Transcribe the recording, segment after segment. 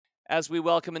As we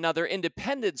welcome another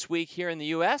Independence Week here in the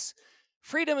U.S.,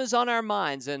 freedom is on our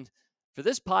minds. And for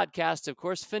this podcast, of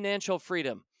course, financial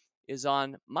freedom is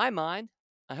on my mind.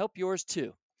 I hope yours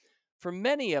too. For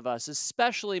many of us,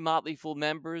 especially Motley Fool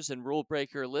members and Rule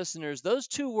Breaker listeners, those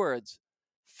two words,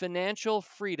 financial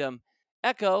freedom,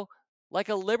 echo like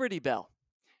a Liberty Bell.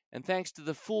 And thanks to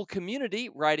the Fool community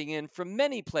writing in from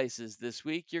many places this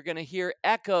week, you're going to hear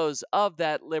echoes of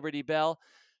that Liberty Bell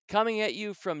coming at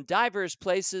you from diverse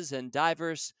places and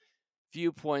diverse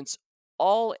viewpoints,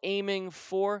 all aiming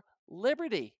for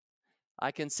liberty.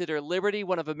 I consider liberty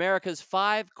one of America's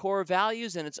 5 core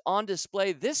values, and it's on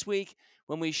display this week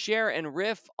when we share and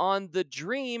riff on the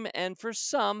dream and, for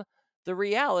some, the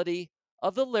reality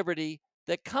of the liberty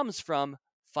that comes from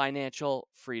financial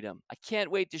freedom. I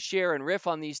can't wait to share and riff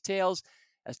on these tales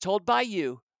as told by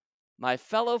you, my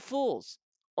fellow fools,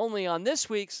 only on this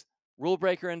week's Rule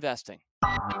Breaker Investing.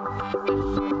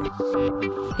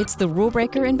 It's the Rule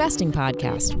Breaker Investing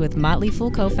Podcast with Motley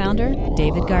Fool co-founder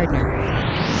David Gardner.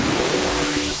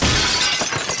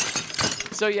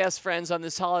 So yes, friends, on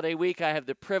this holiday week, I have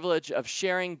the privilege of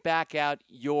sharing back out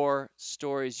your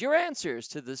stories, your answers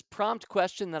to this prompt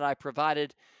question that I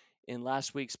provided in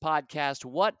last week's podcast.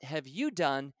 What have you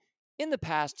done in the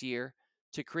past year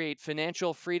to create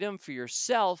financial freedom for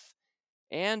yourself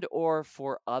and or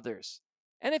for others?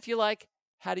 And if you like,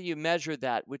 how do you measure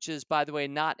that? Which is, by the way,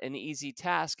 not an easy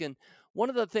task. And one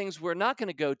of the things we're not going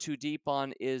to go too deep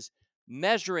on is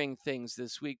measuring things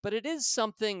this week, but it is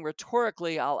something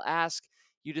rhetorically I'll ask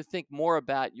you to think more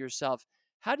about yourself.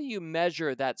 How do you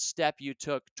measure that step you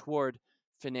took toward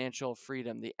financial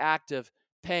freedom? The act of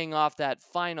paying off that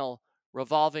final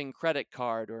revolving credit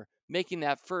card or making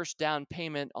that first down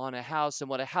payment on a house and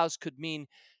what a house could mean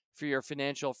for your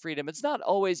financial freedom. It's not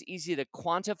always easy to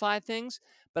quantify things,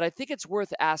 but I think it's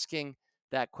worth asking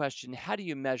that question. How do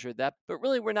you measure that? But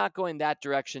really, we're not going that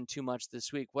direction too much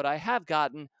this week. What I have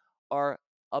gotten are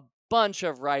a bunch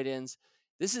of write-ins.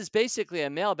 This is basically a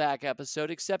mailbag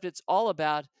episode, except it's all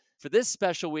about, for this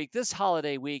special week, this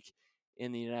holiday week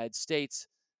in the United States,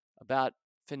 about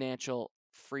financial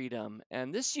freedom.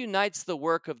 And this unites the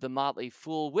work of the Motley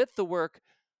Fool with the work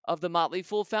of the Motley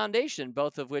Fool Foundation,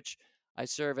 both of which I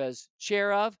serve as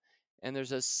chair of. And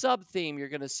there's a sub-theme you're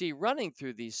going to see running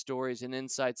through these stories and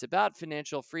insights about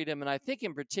financial freedom. And I think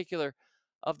in particular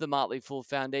of the Motley Fool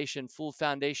Foundation,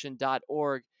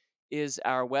 foolfoundation.org is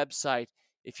our website.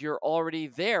 If you're already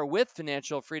there with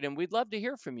financial freedom, we'd love to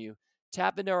hear from you.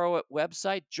 Tap into our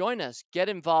website, join us, get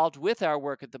involved with our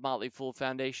work at the Motley Fool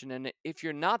Foundation. And if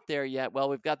you're not there yet, well,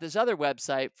 we've got this other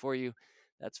website for you.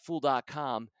 That's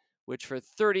fool.com, which for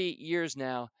 30 years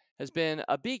now has been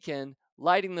a beacon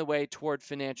lighting the way toward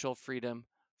financial freedom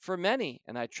for many,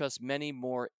 and I trust many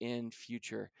more in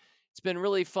future. It's been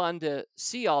really fun to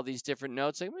see all these different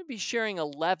notes. I'm going to be sharing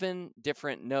 11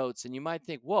 different notes, and you might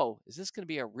think, whoa, is this going to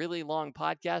be a really long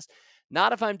podcast?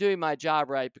 Not if I'm doing my job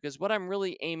right, because what I'm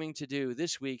really aiming to do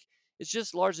this week is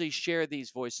just largely share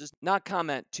these voices, not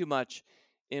comment too much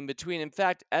in between. In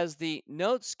fact, as the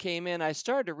notes came in, I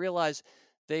started to realize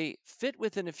they fit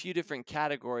within a few different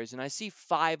categories, and I see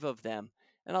 5 of them,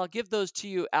 and I'll give those to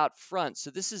you out front.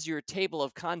 So this is your table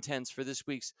of contents for this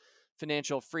week's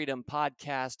Financial Freedom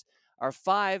Podcast. Our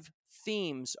 5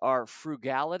 themes are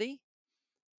frugality,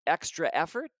 extra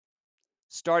effort,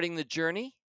 starting the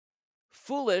journey,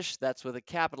 foolish, that's with a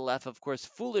capital F, of course,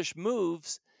 foolish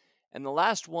moves, and the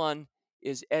last one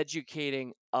is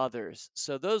educating others.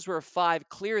 So those were 5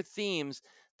 clear themes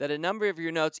that a number of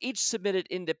your notes, each submitted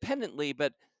independently,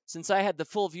 but since I had the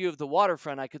full view of the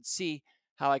waterfront, I could see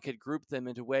how I could group them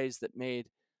into ways that made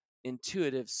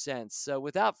intuitive sense. So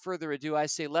without further ado, I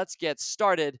say let's get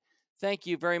started. Thank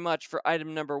you very much for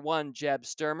item number 1, Jeb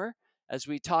Sturmer, as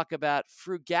we talk about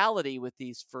frugality with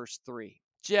these first 3.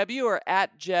 Jeb, you are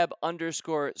at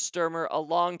Jeb_Sturmer, a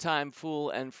longtime fool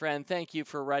and friend. Thank you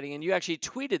for writing. And you actually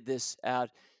tweeted this out.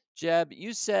 Jeb,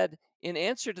 you said, in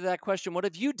answer to that question, what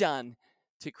have you done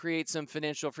to create some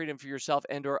financial freedom for yourself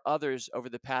and or others over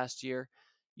the past year?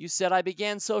 You said, I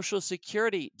began Social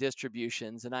Security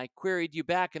distributions, and I queried you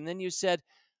back. And then you said,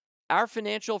 our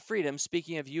financial freedom,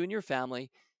 speaking of you and your family,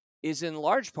 is in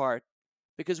large part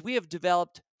because we have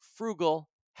developed frugal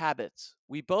habits.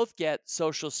 We both get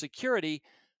Social Security,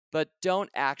 but don't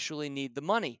actually need the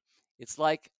money. It's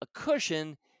like a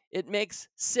cushion. It makes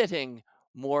sitting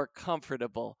more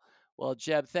comfortable. Well,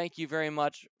 Jeb, thank you very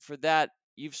much for that.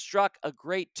 You've struck a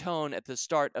great tone at the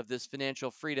start of this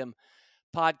Financial Freedom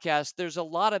podcast. There's a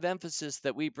lot of emphasis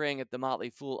that we bring at the Motley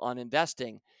Fool on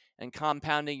investing and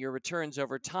compounding your returns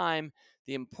over time,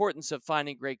 the importance of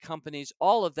finding great companies.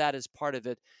 All of that is part of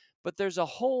it. But there's a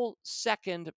whole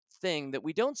second, thing that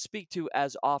we don't speak to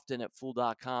as often at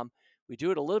Fool.com. We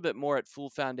do it a little bit more at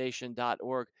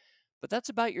foolfoundation.org, but that's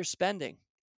about your spending,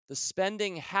 the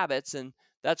spending habits. And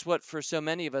that's what, for so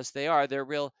many of us, they are. They're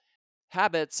real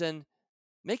habits, and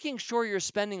making sure you're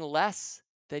spending less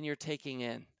than you're taking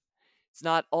in. It's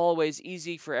not always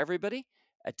easy for everybody.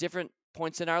 At different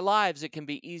points in our lives, it can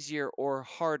be easier or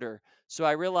harder. So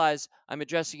I realize I'm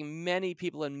addressing many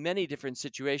people in many different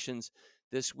situations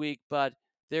this week, but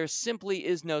there simply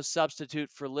is no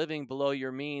substitute for living below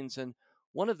your means. And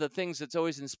one of the things that's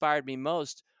always inspired me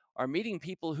most are meeting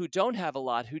people who don't have a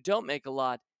lot, who don't make a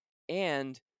lot,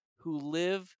 and who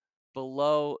live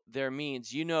below their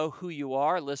means. You know who you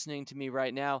are listening to me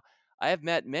right now. I have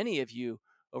met many of you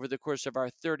over the course of our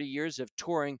 30 years of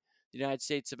touring the United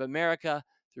States of America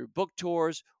through book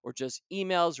tours or just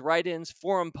emails, write ins,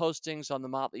 forum postings on the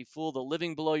Motley Fool, the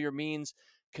Living Below Your Means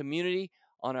community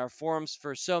on our forums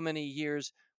for so many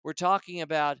years. We're talking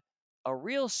about a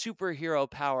real superhero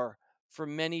power for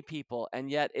many people, and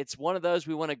yet it's one of those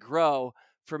we want to grow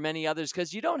for many others,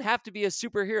 because you don't have to be a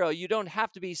superhero. You don't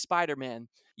have to be Spider-Man.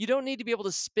 You don't need to be able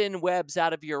to spin webs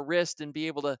out of your wrist and be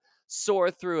able to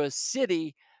soar through a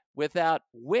city without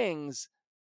wings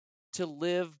to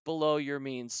live below your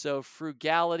means. So,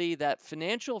 frugality, that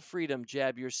financial freedom,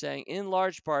 Jeb, you're saying in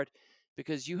large part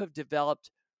because you have developed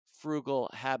frugal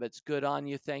habits. Good on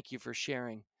you. Thank you for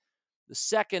sharing. The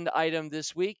second item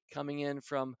this week coming in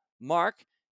from Mark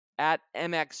at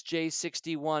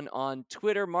MXJ61 on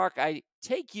Twitter. Mark, I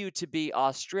take you to be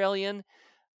Australian.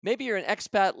 Maybe you're an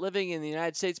expat living in the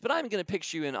United States, but I'm going to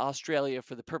picture you in Australia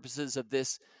for the purposes of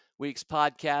this week's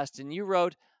podcast. And you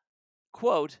wrote,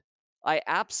 quote, I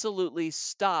absolutely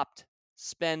stopped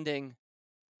spending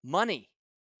money.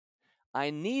 I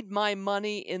need my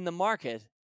money in the market,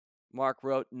 Mark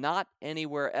wrote, not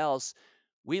anywhere else.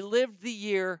 We lived the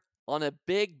year on a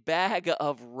big bag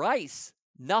of rice,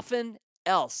 nothing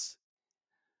else.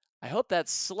 I hope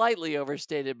that's slightly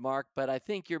overstated, Mark, but I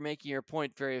think you're making your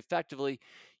point very effectively.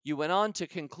 You went on to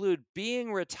conclude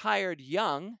being retired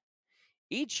young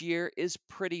each year is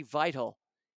pretty vital.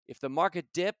 If the market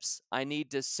dips, I need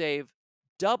to save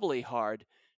doubly hard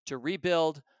to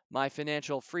rebuild my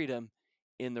financial freedom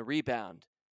in the rebound.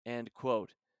 End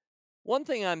quote. One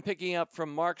thing I'm picking up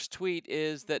from Mark's tweet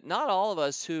is that not all of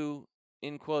us who,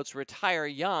 in quotes, retire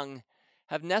young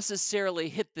have necessarily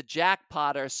hit the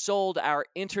jackpot or sold our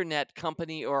internet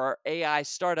company or our AI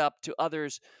startup to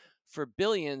others for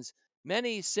billions.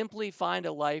 Many simply find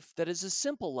a life that is a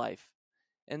simple life.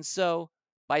 And so,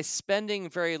 by spending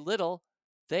very little,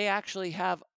 they actually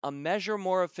have a measure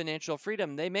more of financial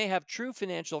freedom. They may have true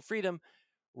financial freedom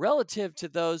relative to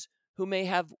those who may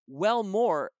have well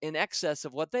more in excess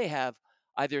of what they have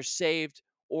either saved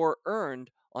or earned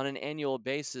on an annual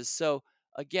basis. So,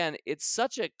 again, it's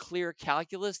such a clear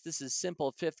calculus. This is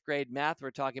simple fifth grade math.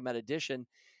 We're talking about addition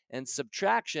and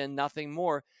subtraction, nothing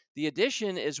more. The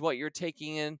addition is what you're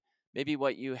taking in, maybe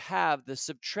what you have. The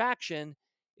subtraction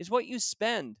is what you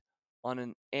spend on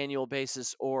an annual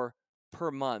basis or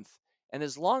per month. And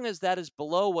as long as that is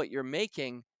below what you're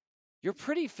making, you're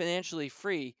pretty financially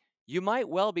free. You might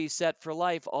well be set for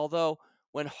life, although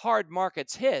when hard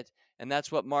markets hit, and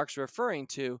that's what Mark's referring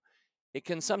to, it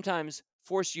can sometimes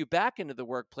force you back into the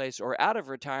workplace or out of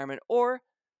retirement or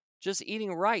just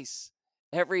eating rice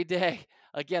every day.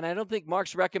 Again, I don't think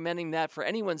Mark's recommending that for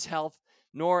anyone's health,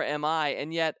 nor am I.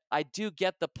 And yet, I do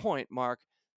get the point, Mark,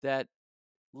 that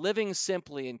living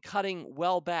simply and cutting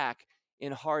well back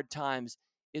in hard times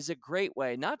is a great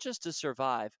way, not just to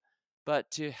survive, but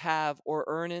to have or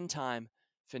earn in time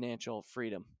financial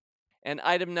freedom. And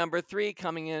item number 3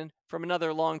 coming in from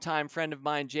another longtime friend of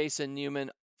mine, Jason Newman,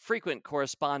 frequent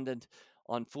correspondent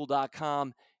on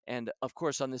Fool.com and, of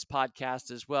course, on this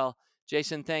podcast as well.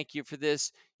 Jason, thank you for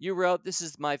this. You wrote, this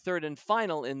is my third and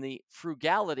final in the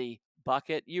frugality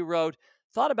bucket. You wrote,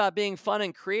 thought about being fun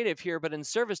and creative here, but in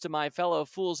service to my fellow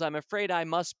fools, I'm afraid I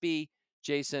must be,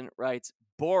 Jason writes,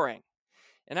 boring.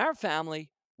 In our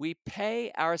family, we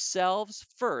pay ourselves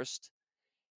first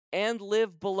and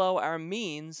live below our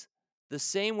means the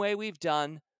same way we've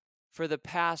done for the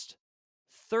past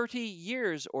 30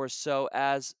 years or so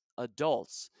as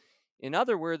adults. In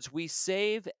other words, we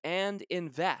save and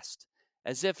invest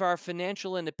as if our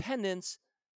financial independence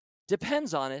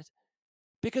depends on it,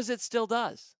 because it still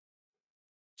does.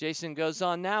 Jason goes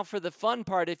on, now for the fun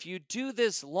part. If you do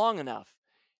this long enough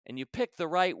and you pick the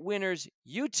right winners,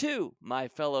 you too, my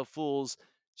fellow fools,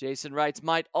 Jason writes,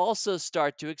 might also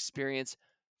start to experience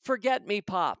forget me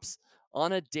pops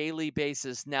on a daily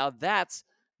basis. Now that's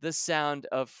the sound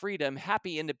of freedom.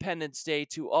 Happy Independence Day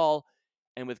to all,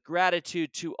 and with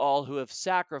gratitude to all who have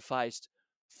sacrificed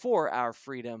for our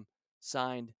freedom.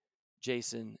 Signed,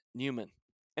 Jason Newman.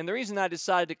 And the reason I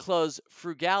decided to close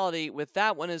Frugality with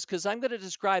that one is because I'm going to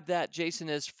describe that, Jason,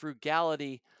 as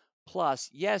Frugality Plus.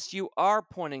 Yes, you are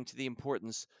pointing to the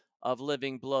importance of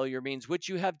living below your means, which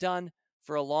you have done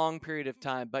for a long period of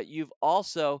time, but you've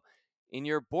also, in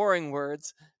your boring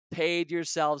words, paid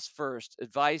yourselves first.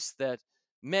 Advice that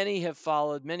many have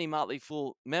followed, many Motley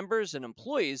Fool members and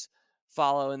employees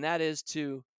follow, and that is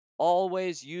to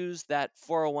always use that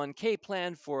 401k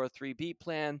plan, 403b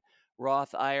plan,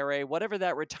 Roth IRA, whatever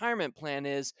that retirement plan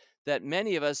is that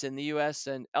many of us in the US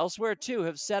and elsewhere too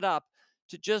have set up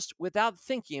to just, without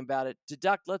thinking about it,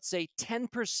 deduct, let's say,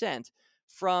 10%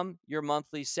 from your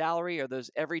monthly salary or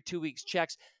those every 2 weeks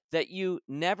checks that you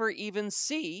never even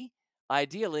see.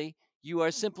 Ideally, you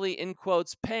are simply, in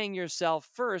quotes, paying yourself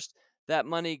first. That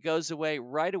money goes away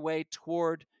right away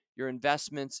toward your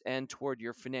investments and toward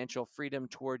your financial freedom,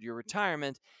 toward your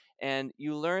retirement. And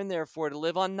you learn, therefore, to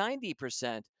live on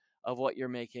 90% of what you're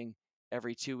making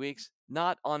every 2 weeks,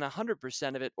 not on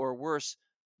 100% of it, or worse,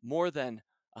 more than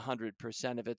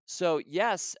 100% of it. So,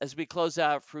 yes, as we close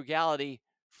out frugality,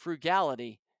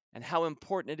 and how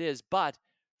important it is, but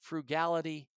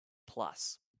Frugality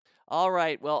Plus. All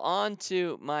right, well, on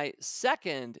to my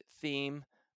second theme,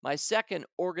 my second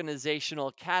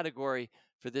organizational category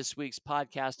for this week's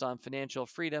podcast on financial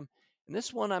freedom. And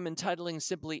this one I'm entitling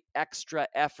simply Extra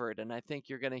Effort. And I think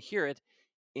you're going to hear it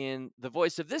in the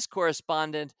voice of this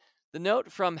correspondent. The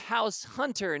note from House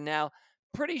Hunter. Now,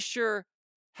 pretty sure,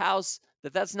 House,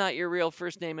 that that's not your real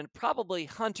first name, and probably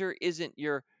Hunter isn't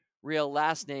your real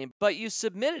last name, but you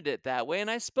submitted it that way, and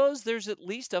I suppose there's at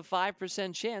least a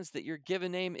 5% chance that your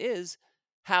given name is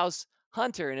House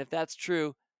Hunter. And if that's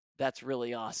true, that's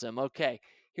really awesome. Okay,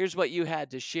 here's what you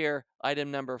had to share. Item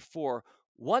number 4.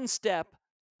 One step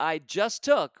I just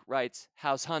took, writes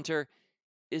House Hunter,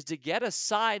 is to get a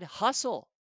side hustle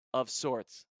of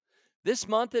sorts. This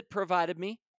month it provided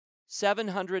me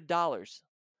 $700.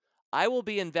 I will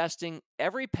be investing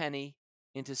every penny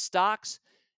into stocks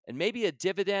and maybe a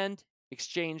dividend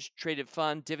exchange traded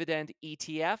fund dividend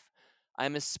ETF.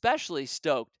 I'm especially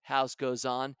stoked, House goes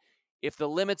on, if the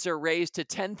limits are raised to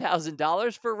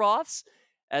 $10,000 for Roths,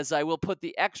 as I will put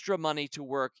the extra money to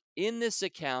work in this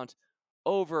account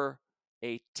over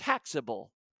a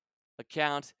taxable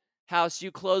account. House,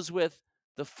 you close with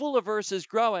the Fooliverse is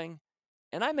growing,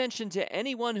 and I mentioned to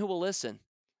anyone who will listen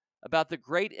about the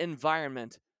great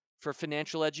environment for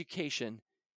financial education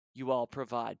you all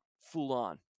provide. Fool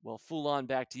on. Well, fool on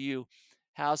back to you,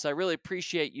 House. I really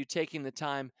appreciate you taking the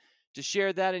time to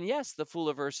share that. And yes, the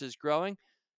Fooliverse is growing.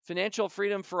 Financial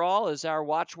freedom for all is our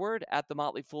watchword at the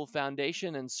Motley Fool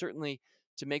Foundation, and certainly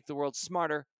to make the world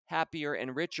smarter, happier,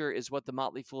 and richer is what the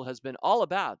Motley Fool has been all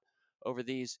about over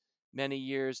these many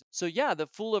years. So, yeah, the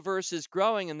Fooliverse is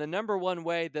growing, and the number one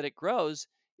way that it grows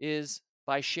is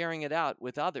by sharing it out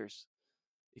with others.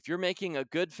 If you're making a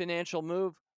good financial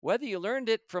move, whether you learned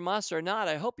it from us or not,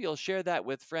 I hope you'll share that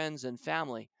with friends and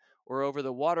family, or over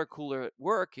the water cooler at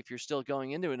work if you're still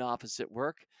going into an office at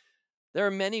work. There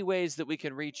are many ways that we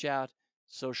can reach out.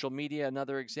 Social media,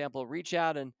 another example, reach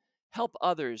out and help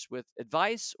others with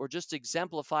advice or just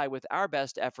exemplify with our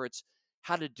best efforts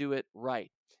how to do it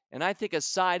right. And I think a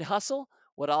side hustle,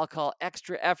 what I'll call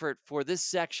extra effort for this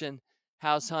section,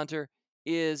 House Hunter,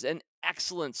 is an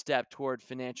excellent step toward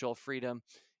financial freedom.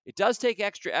 It does take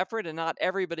extra effort, and not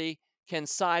everybody can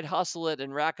side hustle it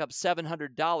and rack up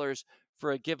 $700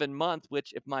 for a given month,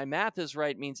 which, if my math is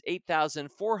right, means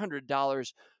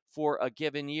 $8,400 for a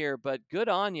given year. But good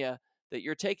on you that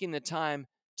you're taking the time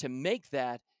to make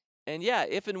that. And yeah,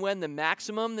 if and when the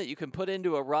maximum that you can put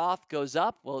into a Roth goes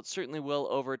up, well, it certainly will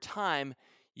over time,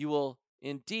 you will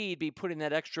indeed be putting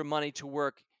that extra money to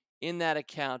work in that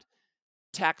account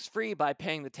tax-free by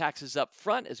paying the taxes up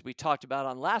front, as we talked about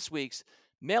on last week's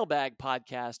Mailbag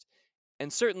podcast,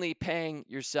 and certainly paying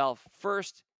yourself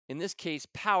first, in this case,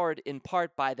 powered in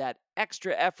part by that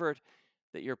extra effort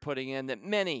that you're putting in, that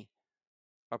many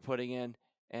are putting in,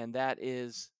 and that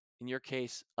is, in your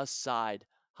case, a side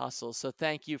hustle. So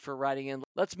thank you for writing in.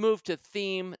 Let's move to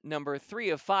theme number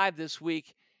 3 of 5 this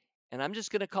week, and I'm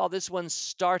just going to call this one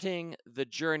Starting the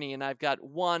Journey, and I've got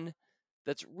one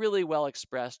that's really well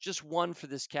expressed, just one for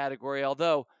this category,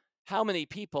 although how many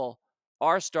people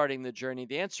are starting the journey?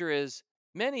 The answer is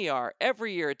many are.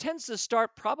 Every year, it tends to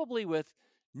start probably with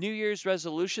New Year's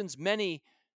resolutions. Many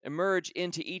emerge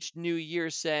into each new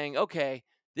year saying, okay,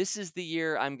 this is the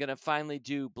year I'm going to finally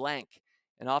do blank.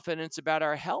 And often it's about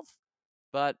our health,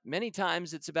 but many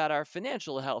times it's about our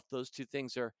financial health. Those two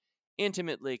things are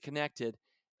intimately connected.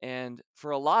 And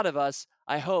for a lot of us,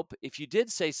 I hope if you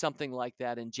did say something like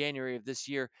that in January of this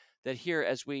year, that here,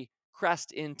 as we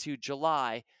crest into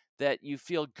July that you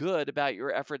feel good about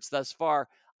your efforts thus far.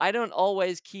 I don't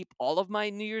always keep all of my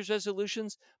New Year's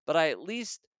resolutions, but I at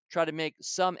least try to make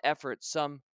some effort,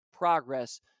 some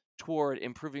progress toward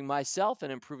improving myself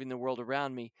and improving the world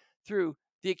around me through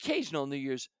the occasional New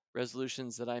Year's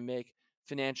resolutions that I make,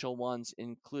 financial ones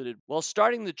included. Well,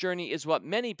 starting the journey is what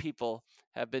many people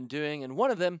have been doing, and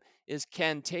one of them is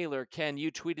Ken Taylor. Ken,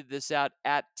 you tweeted this out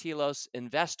at Telos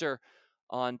Investor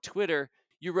on Twitter.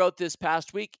 You wrote this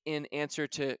past week in answer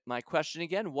to my question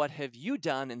again, what have you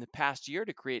done in the past year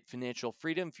to create financial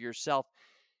freedom for yourself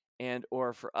and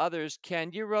or for others? Ken,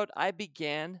 you wrote, I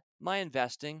began my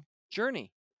investing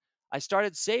journey. I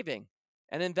started saving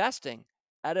and investing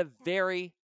at a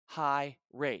very high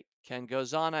rate. Ken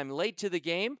goes on, I'm late to the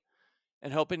game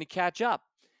and hoping to catch up.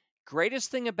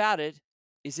 Greatest thing about it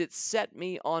is it set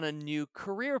me on a new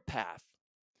career path.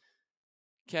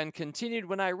 Ken continued,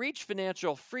 when I reach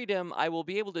financial freedom, I will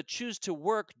be able to choose to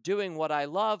work doing what I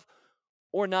love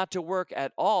or not to work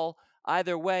at all.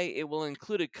 Either way, it will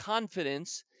include a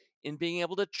confidence in being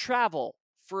able to travel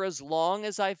for as long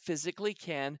as I physically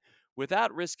can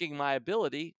without risking my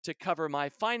ability to cover my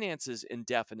finances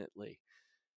indefinitely.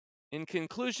 In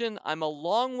conclusion, I'm a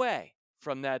long way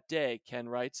from that day, Ken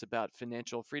writes about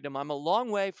financial freedom. I'm a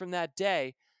long way from that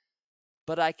day,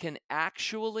 but I can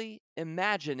actually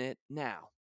imagine it now.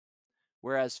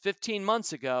 Whereas 15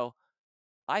 months ago,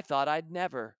 I thought I'd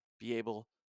never be able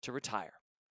to retire.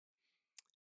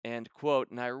 End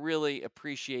quote. And I really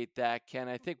appreciate that, Ken.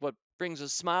 I think what brings a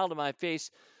smile to my face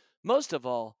most of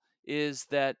all is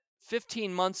that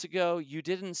 15 months ago, you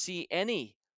didn't see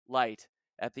any light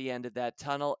at the end of that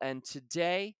tunnel. And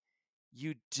today,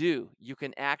 you do. You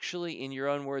can actually, in your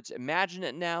own words, imagine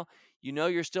it now. You know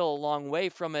you're still a long way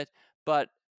from it, but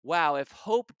wow, if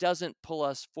hope doesn't pull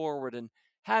us forward, and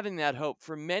having that hope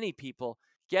for many people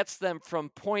gets them from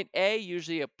point A,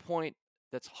 usually a point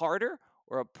that's harder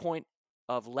or a point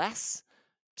of less,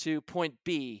 to point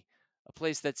B, a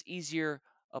place that's easier,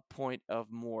 a point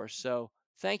of more. So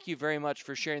thank you very much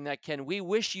for sharing that, Ken. We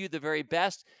wish you the very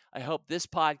best. I hope this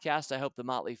podcast, I hope The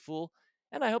Motley Fool,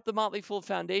 and I hope the Motley Fool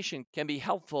Foundation can be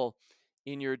helpful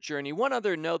in your journey. One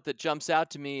other note that jumps out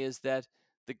to me is that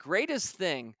the greatest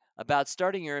thing about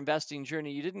starting your investing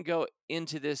journey, you didn't go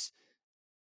into this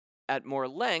at more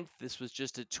length. This was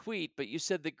just a tweet, but you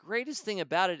said the greatest thing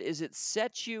about it is it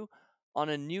sets you on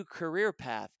a new career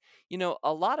path. You know,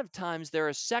 a lot of times there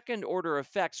are second order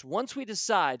effects. Once we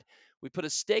decide, we put a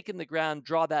stake in the ground,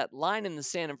 draw that line in the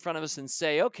sand in front of us, and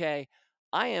say, okay,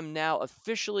 I am now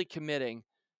officially committing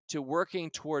to working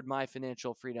toward my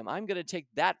financial freedom. I'm going to take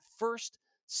that first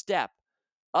step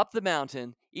up the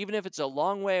mountain, even if it's a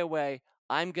long way away.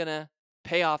 I'm going to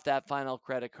pay off that final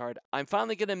credit card. I'm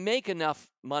finally going to make enough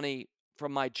money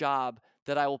from my job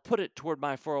that I will put it toward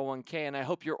my 401k. And I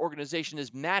hope your organization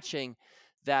is matching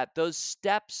that. Those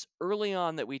steps early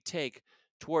on that we take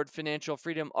toward financial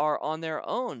freedom are on their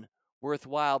own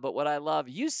worthwhile. But what I love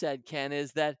you said, Ken,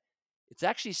 is that it's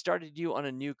actually started you on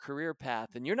a new career path.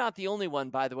 And you're not the only one,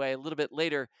 by the way. A little bit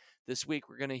later this week,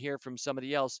 we're going to hear from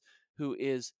somebody else who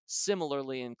is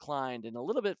similarly inclined, and a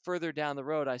little bit further down the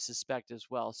road, I suspect, as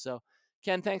well. So,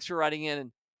 Ken, thanks for writing in,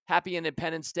 and happy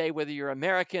Independence Day, whether you're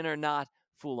American or not.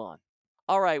 Fool on.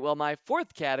 All right, well, my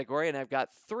fourth category, and I've got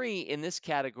three in this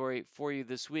category for you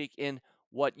this week in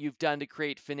what you've done to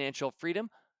create financial freedom.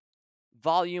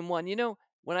 Volume 1. You know,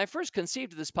 when I first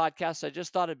conceived of this podcast, I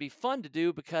just thought it'd be fun to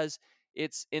do because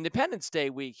it's Independence Day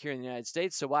week here in the United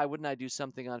States. So why wouldn't I do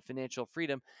something on financial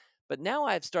freedom? But now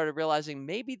I've started realizing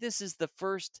maybe this is the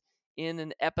first in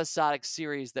an episodic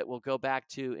series that we'll go back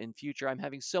to in future. I'm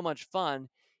having so much fun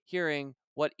hearing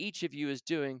what each of you is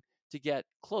doing to get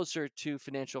closer to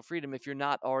financial freedom if you're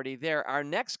not already there. Our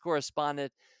next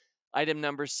correspondent, item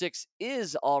number 6,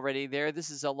 is already there. This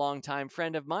is a longtime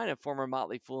friend of mine, a former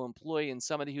Motley Fool employee, and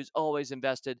somebody who's always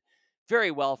invested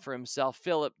very well for himself,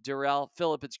 Philip Durrell.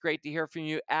 Philip, it's great to hear from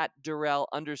you at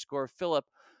Durrell_Philip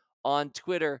on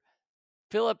Twitter.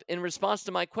 Philip, in response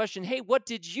to my question, hey, what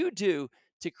did you do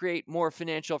to create more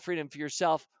financial freedom for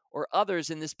yourself or others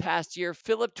in this past year?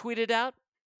 Philip tweeted out,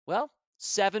 well,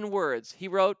 7 words. He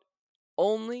wrote,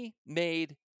 only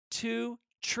made 2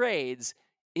 trades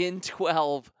in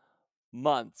 12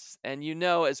 months. And you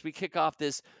know, as we kick off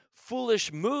this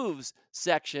foolish moves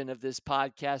section of this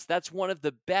podcast, that's one of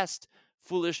the best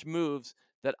foolish moves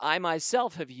that I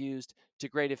myself have used to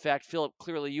great effect. Philip,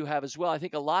 clearly you have as well. I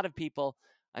think a lot of people,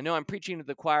 I know I'm preaching to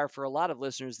the choir for a lot of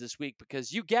listeners this week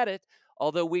because you get it,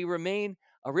 although we remain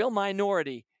a real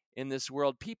minority in this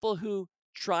world. People who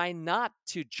try not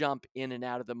to jump in and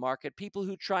out of the market, people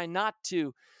who try not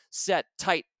to set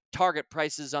tight target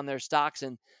prices on their stocks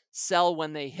and sell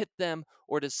when they hit them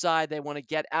or decide they want to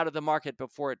get out of the market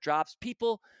before it drops.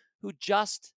 People who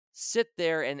just sit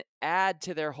there and add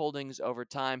to their holdings over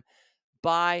time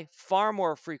buy far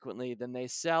more frequently than they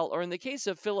sell, or in the case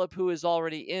of Philip, who is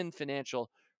already in financial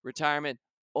retirement,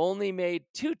 only made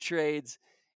 2 trades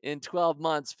in 12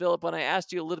 months. Philip, when I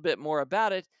asked you a little bit more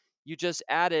about it, you just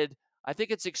added, I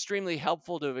think it's extremely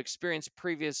helpful to have experienced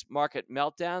previous market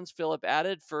meltdowns. Philip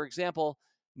added, for example,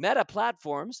 Meta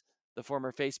Platforms, the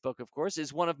former Facebook, of course,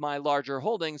 is one of my larger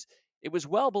holdings. It was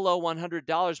well below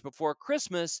 $100 before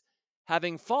Christmas,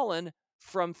 having fallen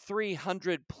from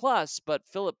 300 plus, but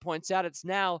Philip points out it's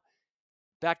now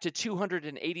back to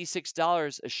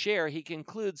 $286 a share. He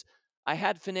concludes, I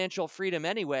had financial freedom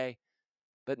anyway,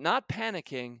 but not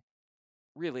panicking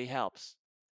really helps.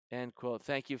 End quote.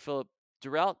 Thank you, Philip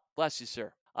Durrell. Bless you,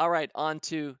 sir. All right, on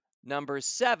to number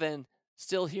 7.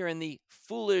 Still here in the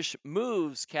foolish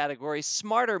moves category,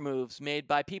 smarter moves made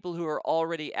by people who are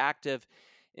already active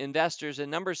investors. And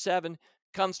number 7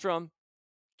 comes from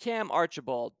Cam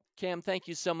Archibald. Cam, thank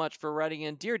you so much for writing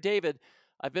in. Dear David,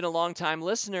 I've been a long-time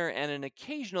listener and an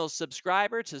occasional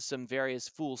subscriber to some various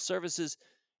Fool services.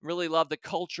 Really love the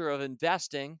culture of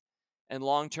investing and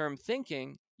long-term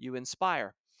thinking you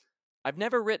inspire. I've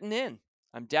never written in.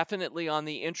 I'm definitely on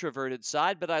the introverted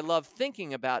side, but I love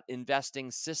thinking about investing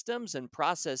systems and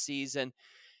processes. And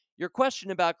your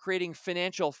question about creating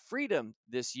financial freedom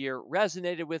this year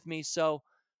resonated with me, so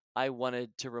I wanted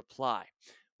to reply.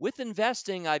 With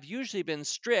investing, I've usually been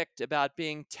strict about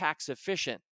being tax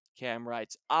efficient, Cam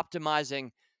writes, optimizing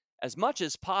as much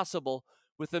as possible,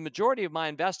 with the majority of my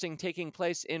investing taking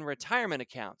place in retirement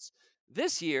accounts.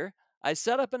 This year, I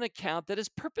set up an account that is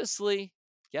purposely,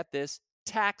 get this,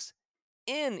 tax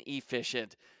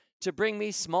inefficient to bring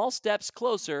me small steps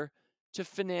closer to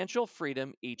financial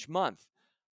freedom each month.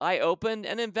 I opened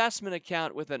an investment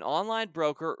account with an online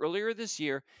broker earlier this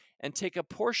year and take a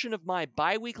portion of my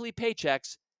biweekly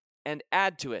paychecks and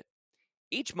add to it.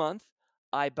 Each month,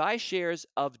 I buy shares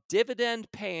of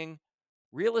dividend paying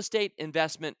real estate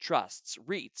investment trusts,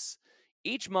 REITs.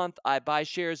 Each month, I buy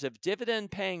shares of dividend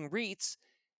paying REITs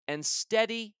and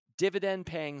steady dividend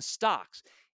paying stocks.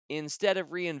 Instead of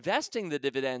reinvesting the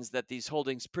dividends that these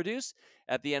holdings produce,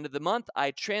 at the end of the month,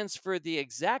 I transfer the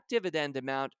exact dividend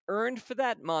amount earned for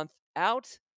that month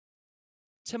out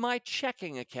to my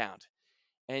checking account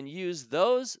and use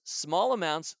those small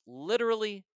amounts,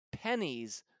 literally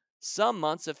pennies, some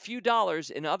months a few dollars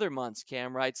in other months,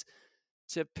 Cam writes,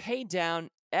 to pay down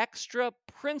extra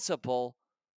principal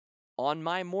on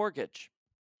my mortgage.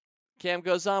 Cam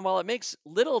goes on, while it makes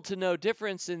little to no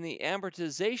difference in the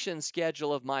amortization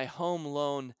schedule of my home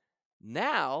loan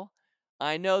now,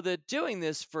 I know that doing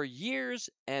this for years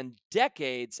and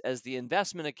decades as the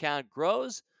investment account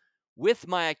grows with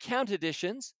my account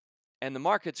additions and the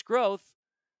market's growth,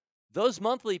 those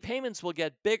monthly payments will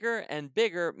get bigger and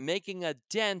bigger, making a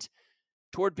dent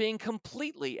toward being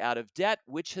completely out of debt,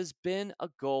 which has been a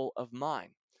goal of mine.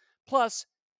 Plus,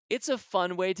 it's a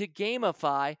fun way to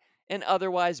gamify an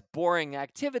otherwise boring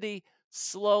activity,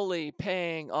 slowly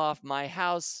paying off my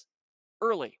house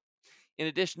early. In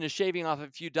addition to shaving off a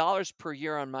few dollars per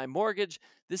year on my mortgage,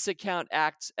 this account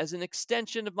acts as an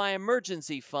extension of my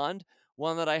emergency fund,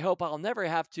 one that I hope I'll never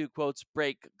have to, quotes,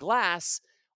 break glass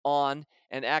on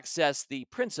and access the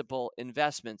principal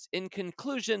investments. In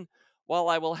conclusion, while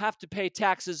I will have to pay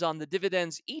taxes on the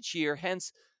dividends each year,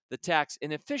 hence the tax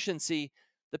inefficiency,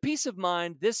 the peace of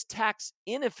mind this tax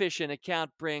inefficient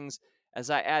account brings as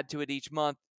I add to it each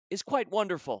month is quite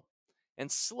wonderful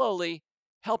and slowly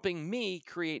helping me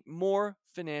create more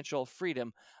financial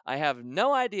freedom. I have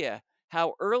no idea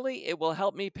how early it will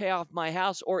help me pay off my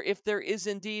house or if there is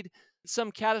indeed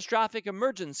some catastrophic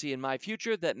emergency in my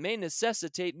future that may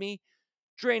necessitate me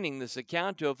draining this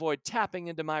account to avoid tapping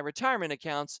into my retirement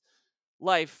accounts.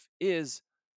 Life is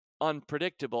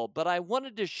unpredictable, but I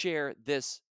wanted to share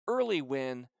this early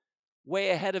win way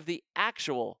ahead of the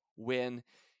actual win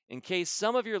in case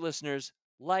some of your listeners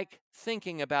like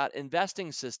thinking about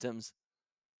investing systems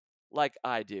like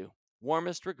I do.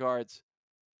 Warmest regards,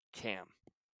 Cam.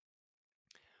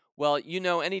 Well,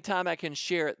 anytime I can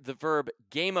share the verb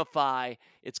gamify,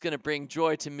 it's going to bring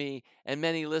joy to me and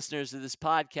many listeners of this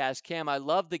podcast. Cam, I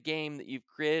love the game that you've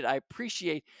created. I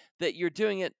appreciate that you're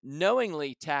doing it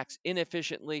knowingly tax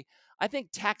inefficiently. I think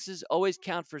taxes always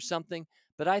count for something,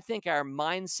 but I think our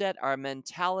mindset, our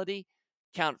mentality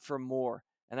count for more.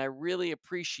 And I really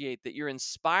appreciate that you're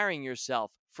inspiring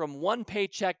yourself from one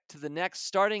paycheck to the next,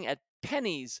 starting at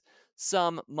pennies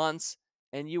some months,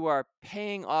 and you are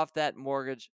paying off that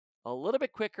mortgage a little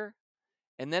bit quicker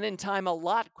and then in time a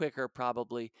lot quicker,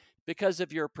 probably, because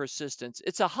of your persistence.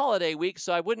 It's a holiday week,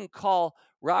 so I wouldn't call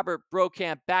Robert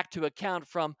Brokamp back to account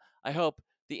from, I hope,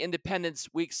 the Independence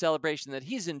Week celebration that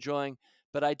he's enjoying.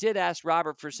 But I did ask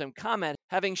Robert for some comment.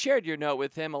 Having shared your note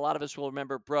with him, a lot of us will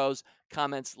remember Bro's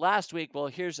comments last week. Well,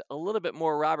 here's a little bit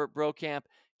more Robert Brokamp,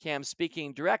 Cam,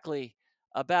 speaking directly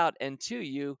about and to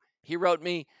you. He wrote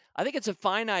me, I think it's a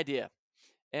fine idea.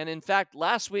 And in fact,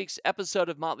 last week's episode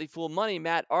of Motley Fool Money,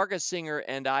 Matt Argesinger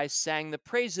and I sang the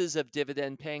praises of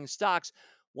dividend paying stocks.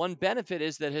 One benefit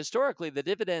is that historically, the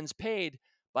dividends paid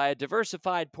by a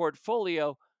diversified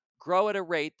portfolio grow at a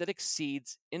rate that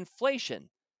exceeds inflation.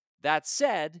 That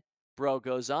said, Bro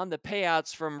goes on, the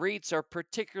payouts from REITs are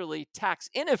particularly tax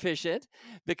inefficient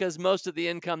because most of the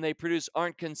income they produce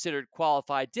aren't considered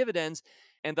qualified dividends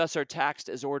and thus are taxed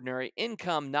as ordinary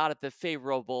income, not at the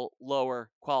favorable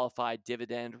lower qualified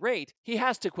dividend rate. He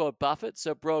has to quote Buffett,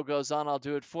 so Bro goes on, I'll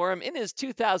do it for him. In his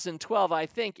 2012, I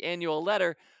think, annual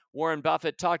letter, Warren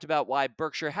Buffett talked about why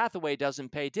Berkshire Hathaway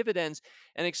doesn't pay dividends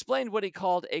and explained what he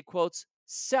called a, quotes,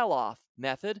 sell-off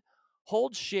method.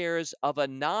 Hold shares of a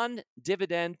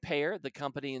non-dividend payer. The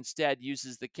company instead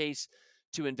uses the case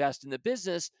to invest in the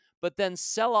business, but then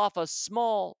sell off a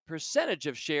small percentage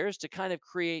of shares to kind of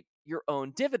create your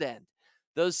own dividend.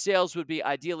 Those sales would be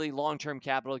ideally long-term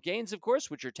capital gains, of course,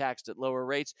 which are taxed at lower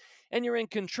rates, and you're in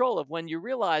control of when you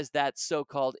realize that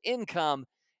so-called income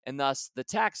and thus the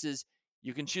taxes.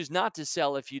 You can choose not to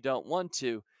sell if you don't want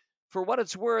to. For what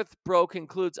it's worth, Bro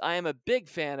concludes, I am a big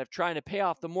fan of trying to pay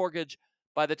off the mortgage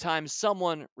by the time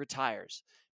someone retires.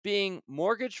 Being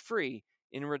mortgage-free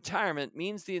in retirement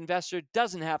means the investor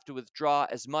doesn't have to withdraw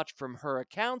as much from her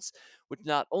accounts, which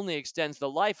not only extends the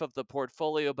life of the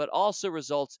portfolio, but also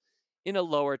results in a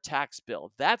lower tax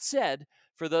bill. That said,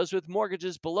 for those with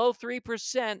mortgages below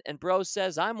 3%, and Bro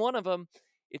says I'm one of them,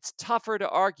 it's tougher to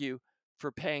argue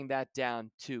for paying that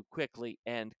down too quickly,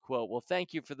 end quote. Well,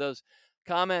 thank you for those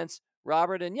comments,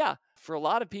 Robert. And yeah, for a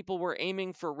lot of people, we're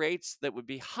aiming for rates that would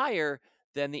be higher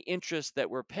than the interest that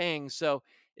we're paying. So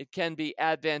it can be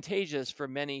advantageous for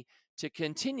many to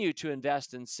continue to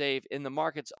invest and save in the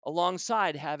markets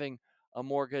alongside having a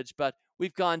mortgage. But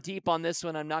we've gone deep on this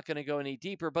one. I'm not going to go any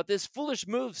deeper. But this foolish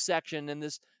move section and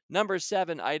this number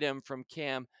 7 item from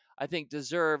Cam, I think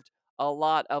deserved a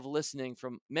lot of listening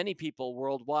from many people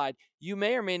worldwide. You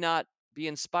may or may not be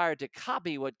inspired to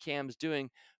copy what Cam's doing,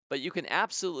 but you can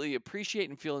absolutely appreciate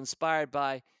and feel inspired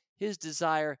by his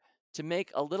desire to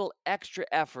make a little extra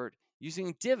effort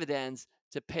using dividends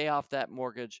to pay off that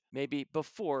mortgage, maybe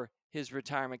before his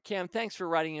retirement. Cam, thanks for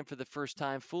writing in for the first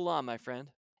time. Fool on, my friend.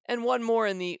 And one more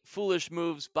in the foolish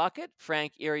moves bucket,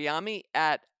 Frank Iriami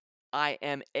at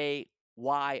IMAYRIF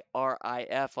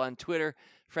on Twitter.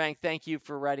 Frank, thank you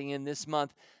for writing in this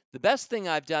month. The best thing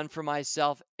I've done for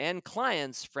myself and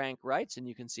clients, Frank writes, and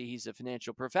you can see he's a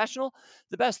financial professional.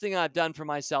 The best thing I've done for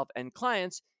myself and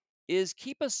clients is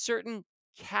keep a certain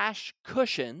cash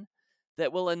cushion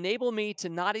that will enable me to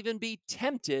not even be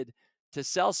tempted to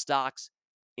sell stocks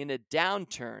in a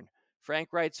downturn. Frank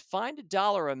writes, find a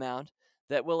dollar amount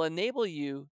that will enable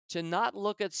you to not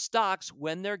look at stocks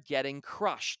when they're getting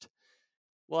crushed.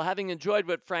 Well, having enjoyed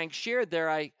what Frank shared there,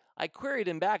 I queried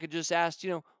him back and just asked,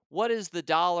 what is the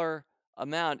dollar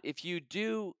amount? If you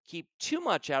do keep too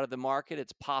much out of the market,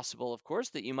 it's possible, of course,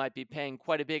 that you might be paying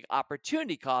quite a big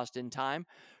opportunity cost in time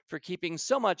for keeping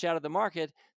so much out of the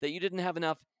market that you didn't have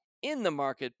enough in the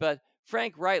market. But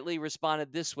Frank rightly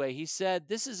responded this way. He said,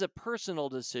 this is a personal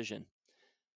decision.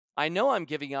 I know I'm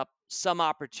giving up some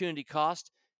opportunity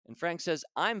cost. And Frank says,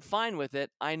 I'm fine with it.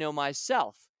 I know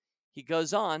myself. He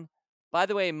goes on, by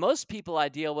the way, most people I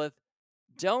deal with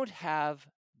don't have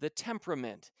the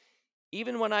temperament.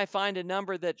 Even when I find a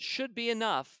number that should be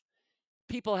enough,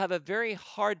 people have a very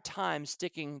hard time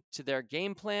sticking to their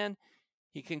game plan.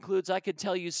 He concludes, I could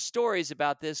tell you stories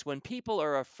about this. When people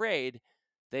are afraid,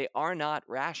 they are not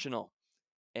rational.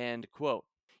 End quote.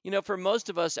 For most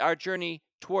of us, our journey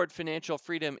toward financial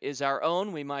freedom is our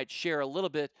own. We might share a little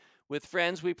bit with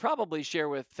friends. We probably share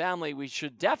with family. We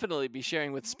should definitely be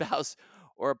sharing with spouse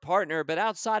or a partner. But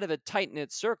outside of a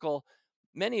tight-knit circle,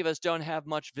 many of us don't have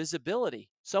much visibility.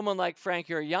 Someone like Frank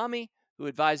Uriami, who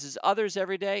advises others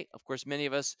every day, of course, many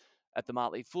of us at the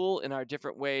Motley Fool in our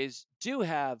different ways do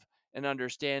have an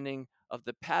understanding of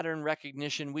the pattern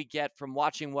recognition we get from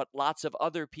watching what lots of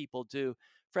other people do.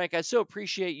 Frank, I so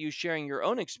appreciate you sharing your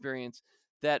own experience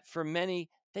that for many,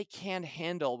 they can't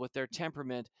handle with their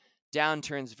temperament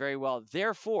downturns very well.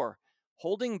 Therefore,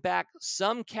 holding back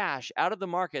some cash out of the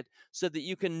market so that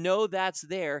you can know that's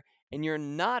there and you're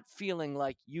not feeling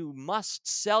like you must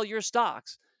sell your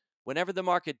stocks whenever the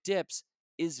market dips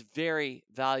is very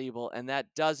valuable, and that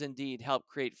does indeed help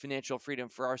create financial freedom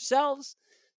for ourselves,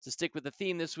 to stick with the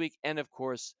theme this week, and of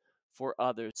course, for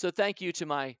others. So thank you to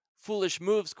my Foolish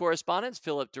Moves correspondents,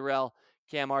 Philip Durrell,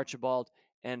 Cam Archibald,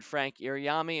 and Frank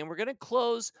Iriami. And we're going to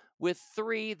close with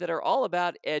three that are all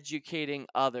about educating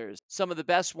others. Some of the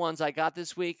best ones I got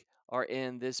this week are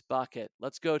in this bucket.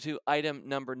 Let's go to item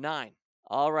number 9.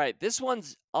 All right, this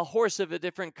one's a horse of a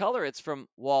different color. It's from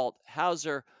Walt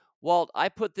Hauser. Walt, I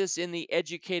put this in the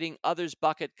educating others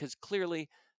bucket because clearly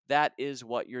that is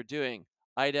what you're doing.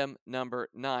 Item number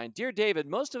 9. Dear David,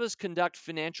 most of us conduct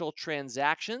financial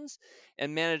transactions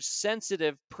and manage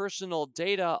sensitive personal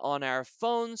data on our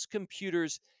phones,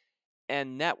 computers,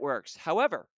 and networks.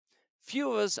 However,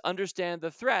 few of us understand the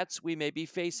threats we may be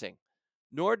facing,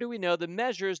 nor do we know the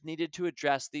measures needed to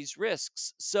address these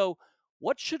risks. So,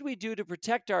 what should we do to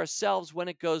protect ourselves when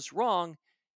it goes wrong,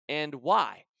 and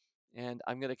why? And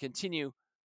I'm going to continue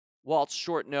Walt's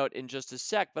short note in just a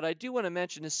sec, but I do want to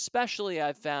mention, especially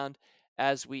I've found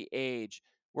as we age,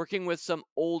 working with some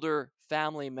older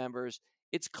family members,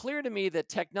 it's clear to me that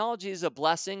technology is a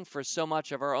blessing for so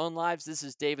much of our own lives. This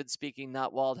is David speaking,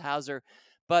 not Walt Hauser.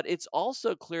 But it's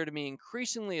also clear to me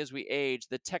increasingly as we age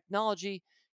that technology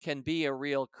can be a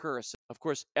real curse. Of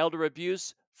course, elder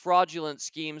abuse, fraudulent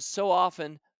schemes, so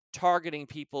often targeting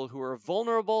people who are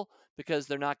vulnerable because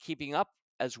they're not keeping up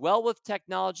as well with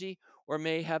technology or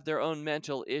may have their own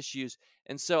mental issues.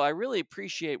 And so I really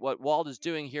appreciate what Walt is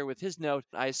doing here with his note.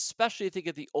 I especially think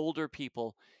of the older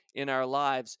people in our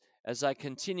lives as I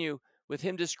continue with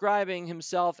him describing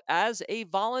himself as a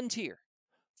volunteer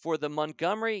for the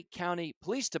Montgomery County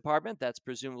Police Department. That's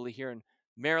presumably here in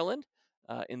Maryland,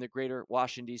 in the greater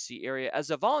Washington, D.C. area. As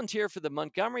a volunteer for the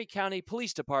Montgomery County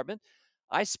Police Department,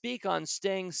 I speak on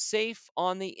staying safe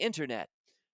on the internet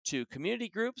to community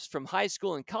groups, from high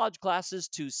school and college classes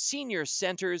to senior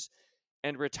centers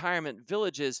and retirement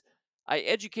villages. I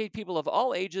educate people of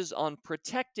all ages on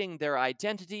protecting their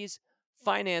identities,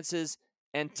 finances,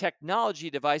 and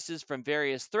technology devices from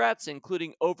various threats,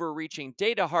 including overreaching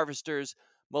data harvesters,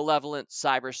 malevolent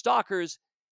cyber stalkers,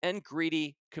 and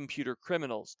greedy computer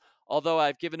criminals. Although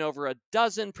I've given over a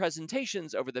dozen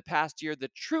presentations over the past year, the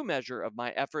true measure of my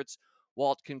efforts,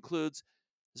 Walt concludes,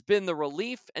 has been the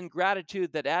relief and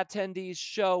gratitude that attendees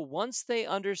show once they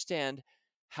understand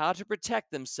how to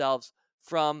protect themselves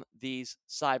from these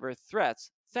cyber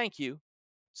threats. Thank you.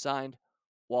 Signed,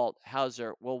 Walt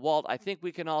Hauser. Well, Walt, I think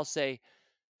we can all say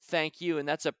thank you. And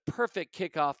that's a perfect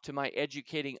kickoff to my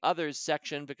educating others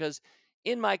section, because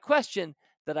in my question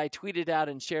that I tweeted out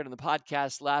and shared on the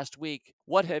podcast last week,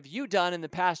 what have you done in the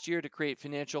past year to create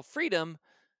financial freedom?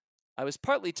 I was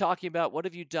partly talking about what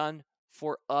have you done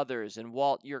for others. And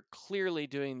Walt, you're clearly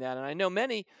doing that. And I know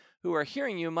many who are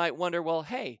hearing you might wonder, well,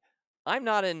 hey, I'm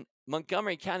not in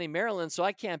Montgomery County, Maryland, so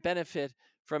I can't benefit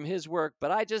from his work.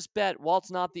 But I just bet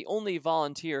Walt's not the only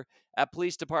volunteer at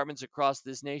police departments across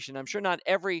this nation. I'm sure not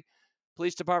every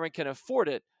police department can afford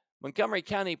it. Montgomery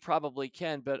County probably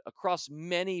can, but across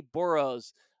many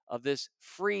boroughs of this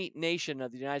free nation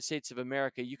of the United States of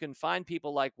America, you can find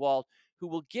people like Walt who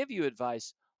will give you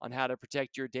advice on how to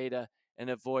protect your data and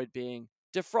avoid being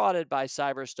defrauded by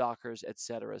cyber stalkers,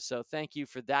 etc. So thank you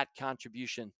for that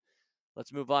contribution.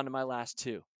 Let's move on to my last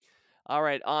two. All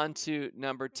right, on to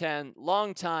number 10.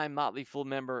 Longtime Motley Fool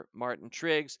member Martin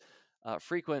Triggs,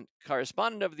 frequent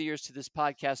correspondent over the years to this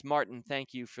podcast. Martin,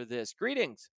 thank you for this.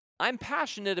 Greetings. I'm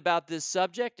passionate about this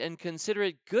subject and consider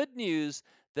it good news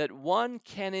that one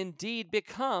can indeed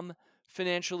become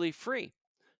financially free.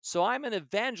 So I'm an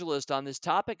evangelist on this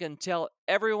topic and tell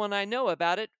everyone I know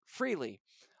about it freely.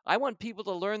 I want people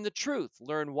to learn the truth,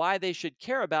 learn why they should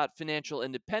care about financial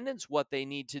independence, what they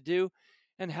need to do,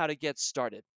 and how to get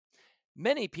started.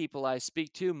 Many people I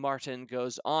speak to, Martin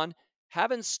goes on,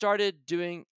 haven't started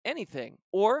doing anything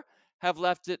or have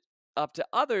left it up to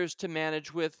others to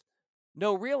manage with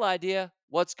no real idea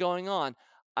what's going on.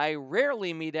 I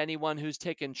rarely meet anyone who's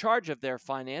taken charge of their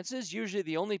finances. Usually,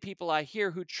 the only people I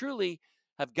hear who truly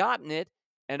have gotten it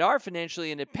and are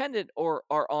financially independent or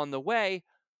are on the way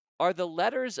are the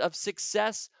letters of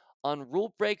success on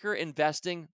rule breaker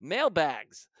investing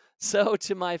mailbags. So,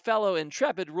 to my fellow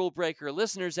intrepid rule breaker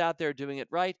listeners out there doing it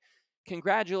right,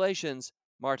 congratulations,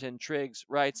 Martin Triggs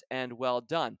writes, and well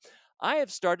done. I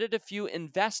have started a few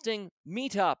investing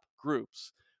meetup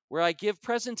groups where I give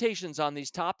presentations on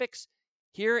these topics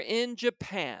here in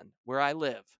Japan, where I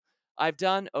live. I've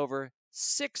done over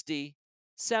 60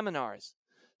 seminars.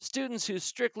 Students who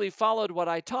strictly followed what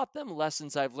I taught them,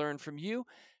 lessons I've learned from you,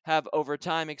 have over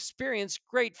time experienced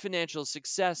great financial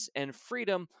success and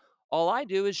freedom. All I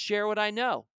do is share what I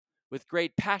know with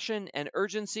great passion and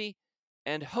urgency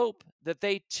and hope that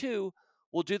they too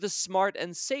will do the smart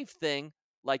and safe thing,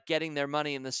 like getting their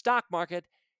money in the stock market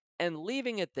and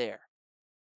leaving it there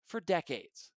for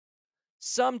decades.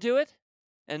 Some do it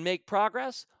and make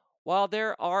progress, while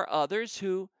there are others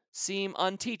who seem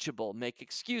unteachable, make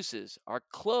excuses, are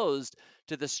closed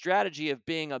to the strategy of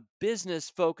being a business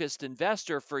focused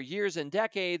investor for years and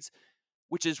decades,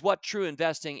 which is what true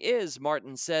investing is,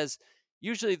 Martin says.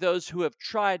 Usually, those who have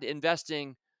tried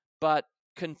investing but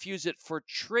confuse it for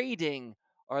trading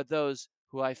are those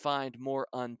who I find more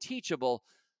unteachable.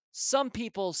 Some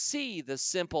people see the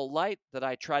simple light that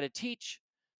I try to teach,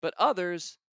 but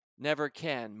others never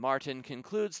can. Martin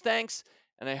concludes, thanks,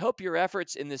 and I hope your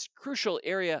efforts in this crucial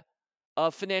area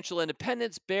of financial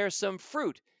independence bear some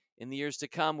fruit in the years to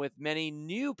come with many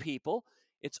new people.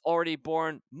 It's already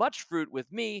borne much fruit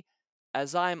with me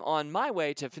as I'm on my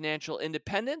way to financial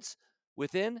independence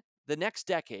within the next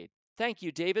decade. Thank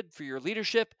you, David, for your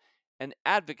leadership and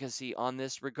advocacy on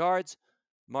this. Regards,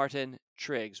 Martin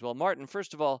Triggs. Well, Martin,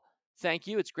 first of all, thank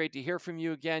you. It's great to hear from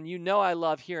you again. You know I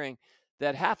love hearing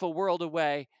that half a world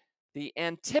away, the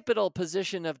antipodal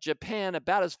position of Japan,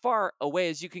 about as far away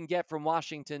as you can get from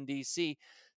Washington, D.C.,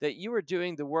 that you are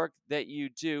doing the work that you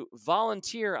do.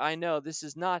 Volunteer, I know this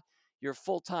is not your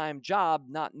full time job,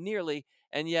 not nearly.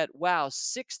 And yet, wow,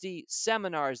 60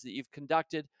 seminars that you've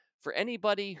conducted for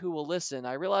anybody who will listen.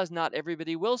 I realize not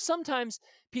everybody will. Sometimes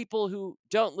people who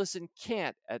don't listen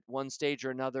can't at one stage or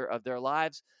another of their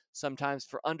lives, sometimes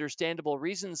for understandable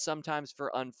reasons, sometimes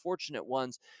for unfortunate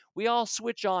ones. We all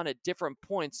switch on at different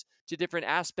points to different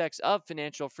aspects of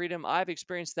financial freedom. I've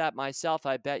experienced that myself.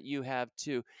 I bet you have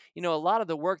too. You know, a lot of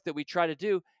the work that we try to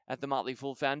do at the Motley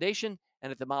Fool Foundation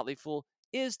and at the Motley Fool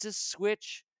is to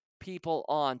switch people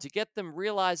on, to get them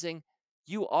realizing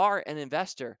you are an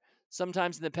investor.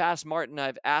 Sometimes in the past, Martin,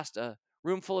 I've asked a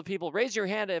room full of people, raise your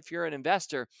hand if you're an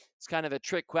investor. It's kind of a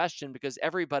trick question because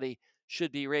everybody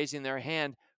should be raising their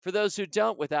hand. For those who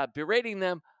don't, without berating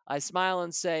them, I smile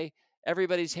and say,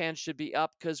 everybody's hand should be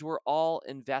up because we're all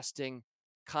investing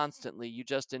constantly. You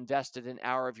just invested an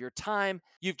hour of your time.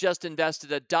 You've just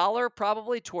invested $1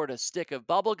 probably toward a stick of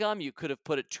bubble gum. You could have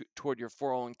put it toward your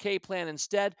 401k plan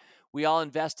instead. We all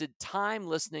invested time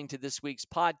listening to this week's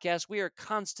podcast. We are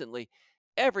constantly,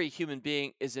 every human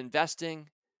being is investing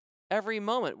every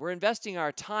moment. We're investing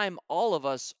our time, all of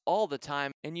us, all the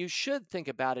time. And you should think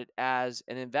about it as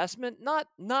an investment,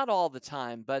 not all the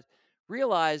time, but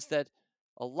realize that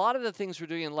a lot of the things we're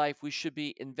doing in life, we should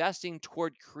be investing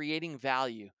toward creating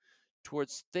value,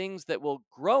 towards things that will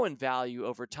grow in value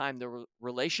over time, the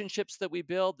relationships that we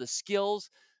build, the skills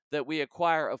that we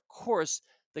acquire, of course,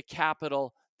 the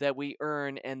capital that we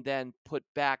earn and then put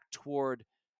back toward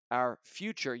our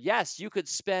future. Yes, you could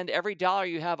spend every dollar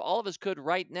you have, all of us could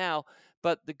right now,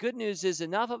 but the good news is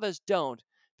enough of us don't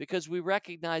because we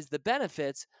recognize the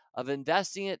benefits of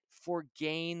investing it for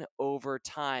gain over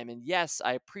time. And yes,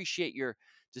 I appreciate your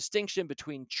distinction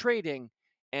between trading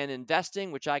and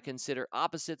investing, which I consider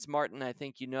opposites, Martin. I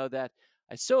think you know that.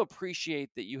 I so appreciate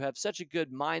that you have such a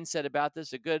good mindset about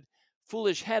this, a good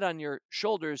foolish head on your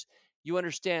shoulders. You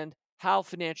understand how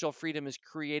financial freedom is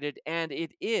created, and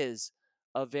it is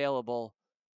available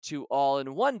to all.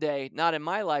 And one day, not in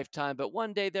my lifetime, but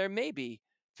one day there may be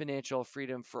financial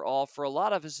freedom for all. For a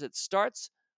lot of us, it starts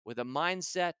with a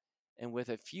mindset and with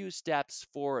a few steps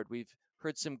forward. We've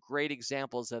heard some great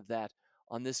examples of that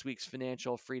on this week's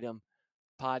Financial Freedom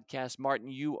podcast. Martin,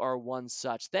 you are one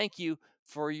such. Thank you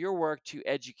for your work to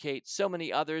educate so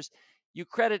many others. You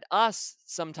credit us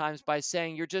sometimes by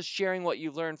saying you're just sharing what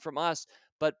you've learned from us,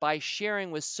 but by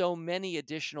sharing with so many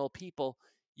additional people,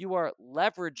 you are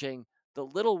leveraging the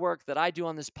little work that I do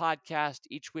on this podcast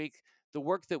each week, the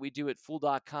work that we do at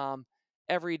Fool.com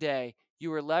every day.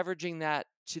 You are leveraging that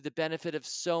to the benefit of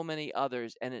so many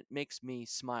others, and it makes me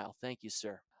smile. Thank you,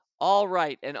 sir. All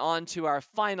right, and on to our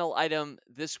final item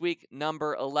this week,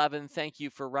 number 11. Thank you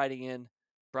for writing in,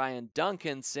 Brian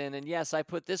Duncanson. And yes, I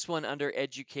put this one under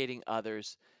educating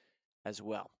others as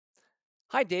well.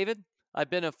 Hi, David. I've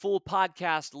been a Fool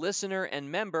podcast listener and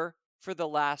member for the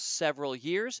last several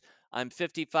years. I'm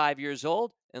 55 years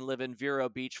old and live in Vero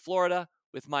Beach, Florida,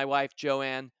 with my wife,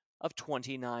 Joanne, of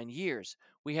 29 years.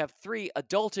 We have 3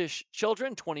 adultish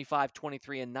children, 25,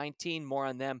 23, and 19. More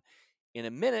on them in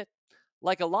a minute.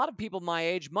 Like a lot of people my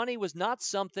age, money was not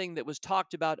something that was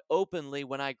talked about openly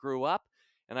when I grew up,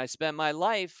 and I spent my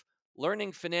life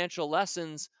learning financial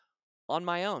lessons on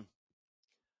my own.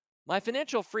 My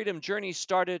financial freedom journey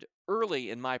started early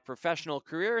in my professional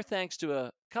career thanks to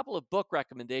a couple of book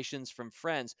recommendations from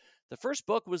friends. The first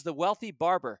book was The Wealthy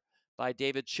Barber by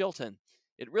David Chilton.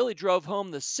 It really drove home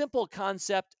the simple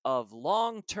concept of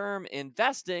long-term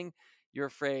investing Your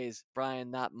phrase,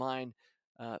 Brian, not mine.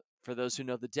 For those who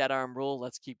know the dead arm rule,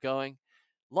 let's keep going.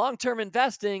 Long-term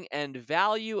investing and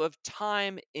value of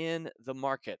time in the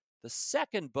market. The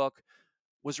second book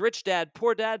was Rich Dad,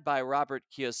 Poor Dad by Robert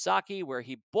Kiyosaki, where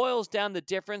he boils down the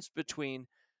difference between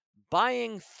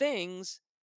buying things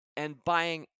and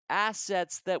buying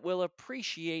assets that will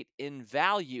appreciate in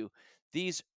value.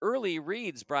 These early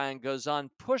reads, Brian goes on,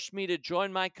 pushed me to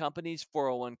join my company's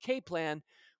 401k plan,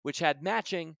 which had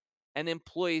matching and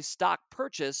employee stock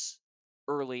purchase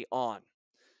early on.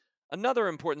 Another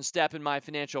important step in my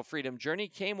financial freedom journey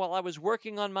came while I was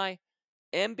working on my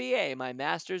MBA, my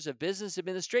Master's of Business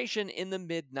Administration, in the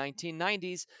mid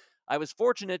 1990s. I was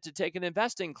fortunate to take an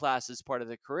investing class as part of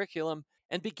the curriculum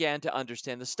and began to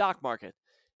understand the stock market.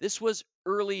 This was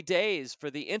early days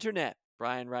for the internet,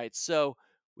 Brian writes, so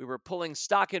we were pulling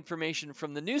stock information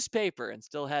from the newspaper and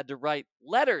still had to write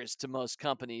letters to most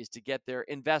companies to get their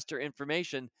investor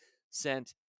information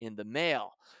sent in the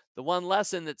mail. The one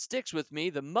lesson that sticks with me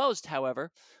the most, however,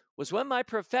 was when my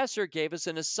professor gave us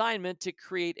an assignment to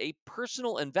create a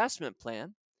personal investment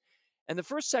plan. And the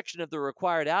first section of the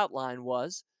required outline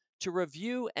was to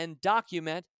review and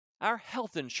document our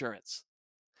health insurance.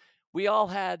 We all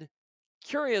had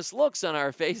curious looks on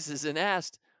our faces and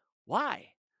asked, why?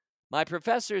 My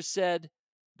professor said,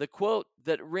 the quote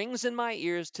that rings in my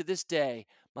ears to this day,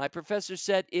 my professor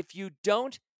said, if you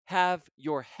don't have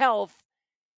your health,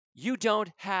 you don't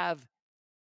have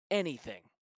anything.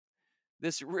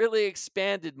 This really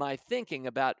expanded my thinking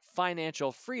about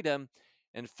financial freedom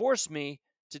and forced me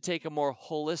to take a more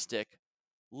holistic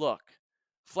look.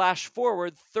 Flash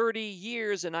forward 30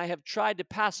 years, and I have tried to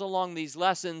pass along these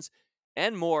lessons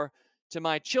and more to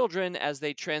my children as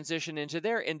they transition into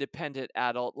their independent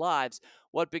adult lives.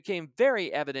 What became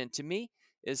very evident to me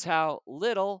is how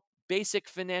little basic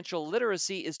financial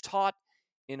literacy is taught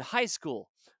in high school.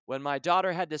 When my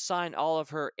daughter had to sign all of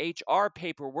her HR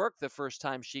paperwork the first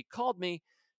time she called me,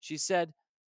 she said,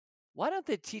 why don't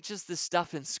they teach us this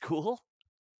stuff in school?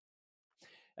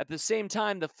 At the same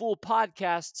time, the Fool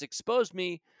podcasts exposed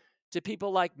me to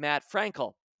people like Matt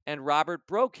Frankel and Robert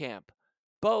Brokamp,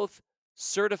 both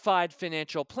certified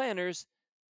financial planners,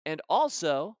 and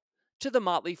also to the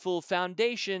Motley Fool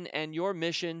Foundation and your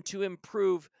mission to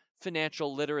improve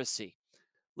financial literacy.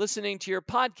 Listening to your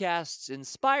podcasts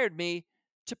inspired me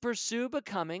to pursue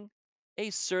becoming a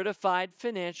certified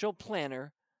financial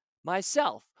planner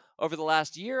myself. Over the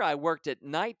last year, I worked at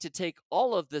night to take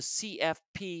all of the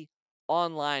CFP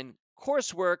online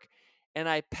coursework, and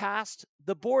I passed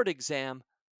the board exam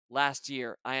last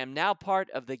year. I am now part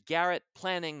of the Garrett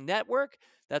Planning Network.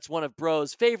 That's one of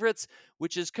Bro's favorites,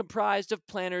 which is comprised of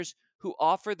planners who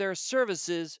offer their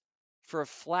services for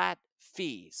flat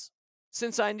fees.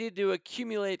 Since I need to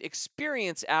accumulate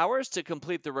experience hours to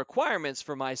complete the requirements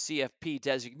for my CFP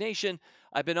designation,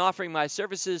 I've been offering my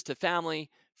services to family,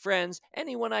 friends,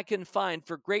 anyone I can find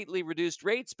for greatly reduced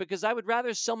rates because I would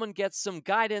rather someone get some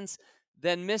guidance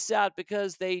than miss out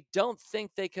because they don't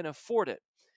think they can afford it.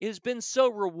 It has been so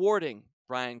rewarding,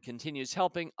 Brian continues,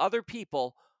 helping other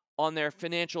people on their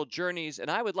financial journeys,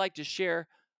 and I would like to share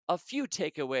a few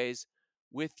takeaways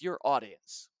with your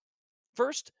audience.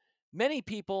 First, many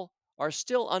people are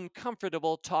still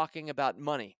uncomfortable talking about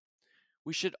money.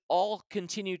 We should all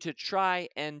continue to try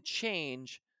and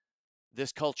change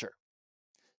this culture.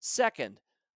 Second,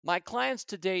 my clients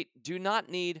to date do not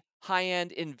need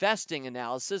high-end investing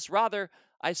analysis. Rather,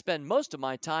 I spend most of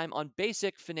my time on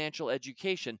basic financial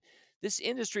education. This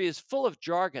industry is full of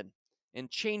jargon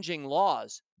and changing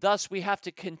laws. Thus, we have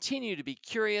to continue to be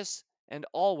curious and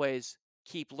always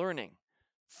keep learning.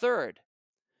 Third,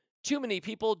 too many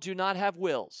people do not have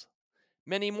wills.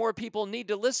 Many more people need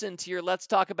to listen to your Let's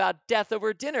Talk About Death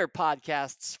Over Dinner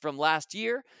podcasts from last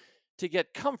year to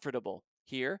get comfortable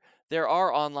here. There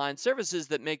are online services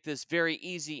that make this very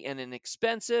easy and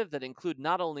inexpensive that include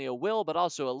not only a will but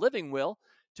also a living will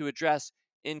to address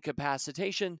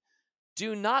incapacitation.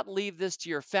 Do not leave this to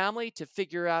your family to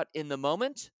figure out in the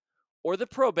moment or the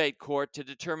probate court to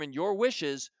determine your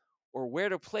wishes or where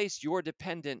to place your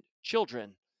dependent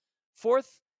children.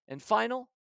 Fourth and final,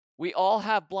 we all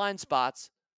have blind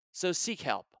spots, so seek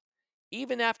help.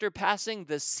 Even after passing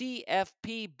the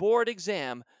CFP board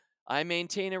exam, I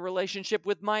maintain a relationship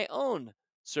with my own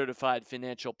certified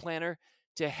financial planner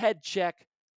to head check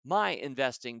my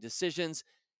investing decisions.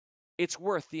 It's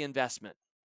worth the investment.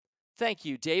 Thank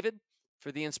you, David,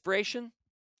 for the inspiration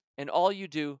and all you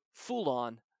do. Fool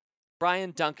on.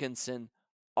 Brian Duncanson,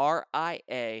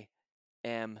 RIAMBA.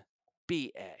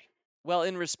 Well,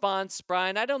 in response,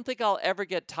 Brian, I don't think I'll ever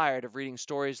get tired of reading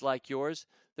stories like yours.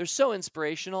 They're so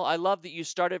inspirational. I love that you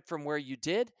started from where you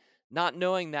did, not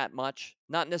knowing that much,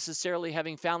 not necessarily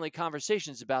having family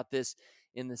conversations about this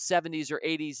in the 70s or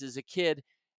 80s as a kid.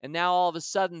 And now all of a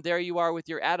sudden, there you are with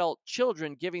your adult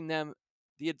children giving them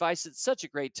the advice at such a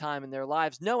great time in their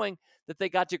lives, knowing that they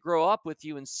got to grow up with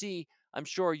you and see, I'm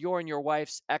sure, your and your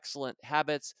wife's excellent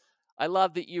habits. I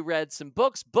love that you read some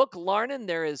books. Book Larnin,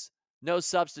 there is no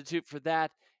substitute for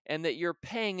that. And that you're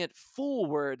paying it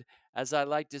forward, as I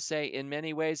like to say, in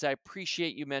many ways. I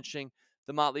appreciate you mentioning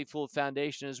the Motley Fool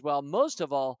Foundation as well. Most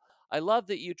of all, I love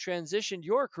that you transitioned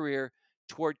your career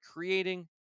toward creating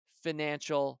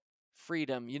financial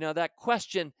freedom. You know, that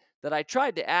question that I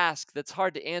tried to ask that's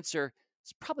hard to answer,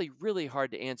 it's probably really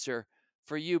hard to answer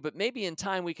for you, but maybe in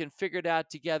time we can figure it out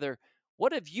together.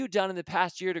 What have you done in the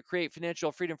past year to create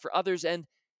financial freedom for others? And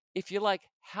if you like,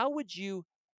 how would you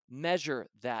measure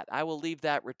that? I will leave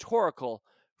that rhetorical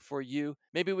for you.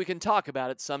 Maybe we can talk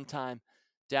about it sometime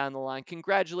down the line.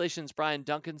 Congratulations, Brian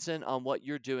Duncanson, on what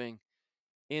you're doing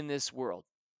in this world.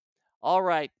 All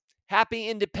right. Happy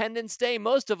Independence Day,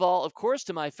 most of all, of course,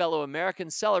 to my fellow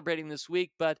Americans celebrating this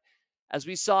week. But as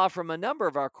we saw from a number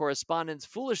of our correspondents,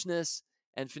 foolishness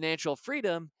and financial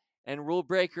freedom and rule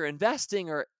breaker investing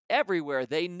are everywhere.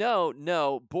 They know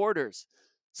no borders.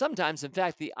 Sometimes, in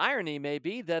fact, the irony may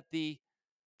be that the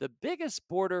biggest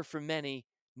border for many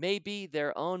may be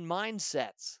their own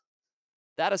mindsets.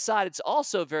 That aside, it's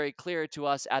also very clear to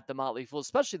us at the Motley Fool,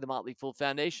 especially the Motley Fool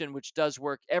Foundation, which does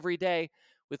work every day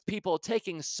with people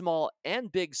taking small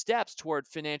and big steps toward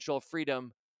financial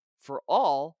freedom for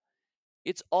all.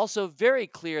 It's also very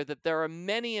clear that there are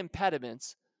many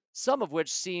impediments, some of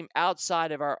which seem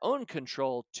outside of our own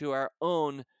control, to our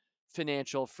own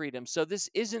financial freedom. So this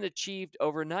isn't achieved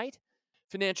overnight.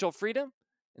 Financial freedom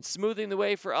and smoothing the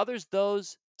way for others,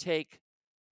 those take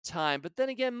time. But then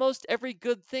again, most every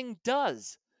good thing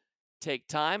does take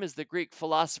time, as the Greek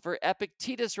philosopher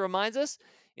Epictetus reminds us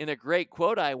in a great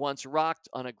quote I once rocked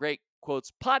on a Great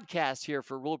Quotes podcast here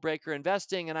for Rule Breaker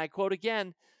Investing. And I quote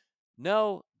again,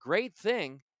 "No great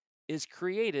thing is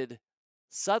created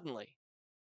suddenly."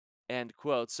 End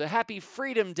quote. So happy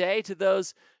Freedom Day to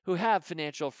those who have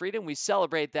financial freedom. We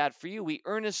celebrate that for you. We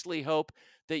earnestly hope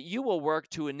that you will work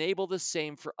to enable the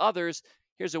same for others.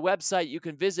 Here's a website you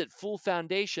can visit,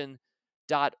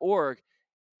 foolfoundation.org.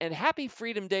 And happy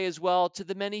Freedom Day as well to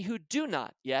the many who do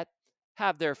not yet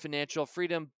have their financial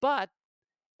freedom, but,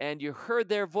 and you heard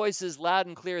their voices loud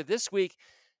and clear this week,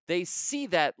 they see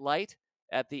that light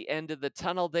at the end of the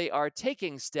tunnel. They are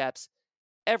taking steps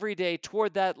every day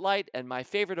toward that light, and my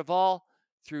favorite of all,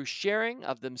 through sharing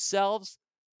of themselves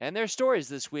and their stories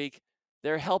this week,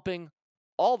 they're helping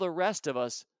all the rest of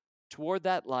us toward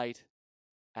that light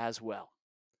as well.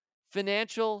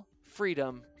 Financial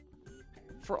freedom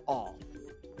for all.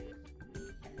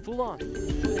 Fool on.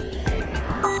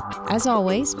 As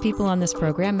always, people on this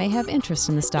program may have interest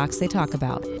in the stocks they talk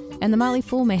about, and the Motley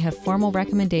Fool may have formal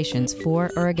recommendations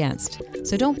for or against,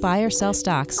 so don't buy or sell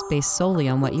stocks based solely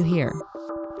on what you hear.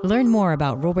 Learn more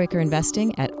about rule breaker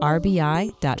investing at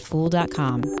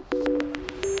rbi.fool.com.